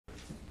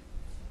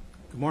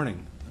Good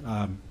morning,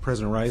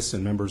 President Rice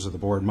and members of the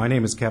board. My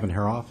name is Kevin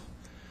Haroff.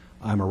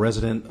 I'm a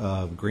resident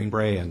of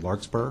Greenbrae and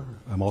Larkspur.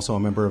 I'm also a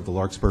member of the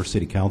Larkspur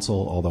City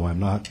Council, although I'm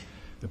not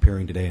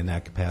appearing today in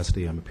that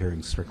capacity. I'm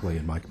appearing strictly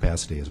in my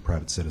capacity as a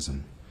private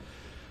citizen.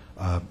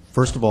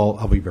 First of all,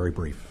 I'll be very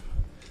brief.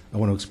 I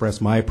want to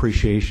express my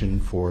appreciation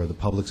for the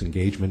public's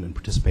engagement and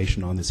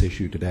participation on this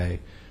issue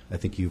today. I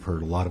think you've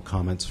heard a lot of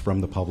comments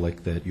from the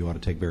public that you ought to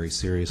take very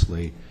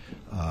seriously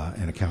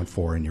and account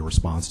for in your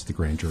response to the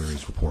grand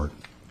jury's report.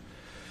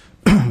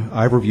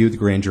 I've reviewed the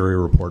grand jury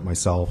report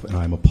myself, and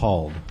I'm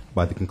appalled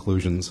by the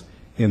conclusions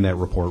in that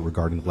report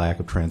regarding the lack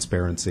of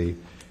transparency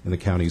in the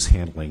county's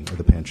handling of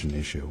the pension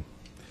issue.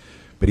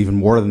 But even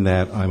more than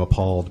that, I'm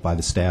appalled by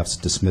the staff's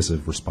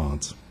dismissive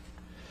response.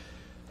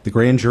 The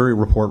grand jury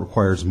report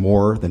requires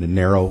more than a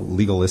narrow,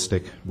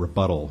 legalistic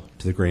rebuttal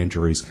to the grand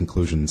jury's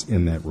conclusions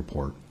in that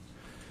report.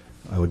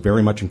 I would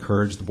very much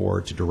encourage the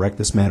board to direct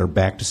this matter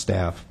back to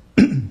staff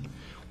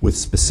with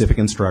specific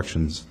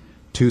instructions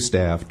to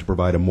staff to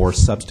provide a more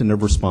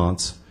substantive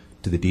response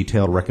to the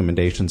detailed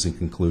recommendations and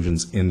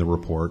conclusions in the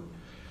report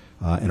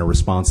and a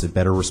response that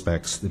better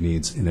respects the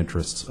needs and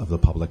interests of the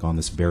public on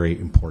this very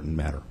important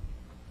matter.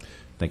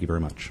 Thank you very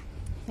much.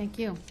 Thank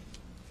you.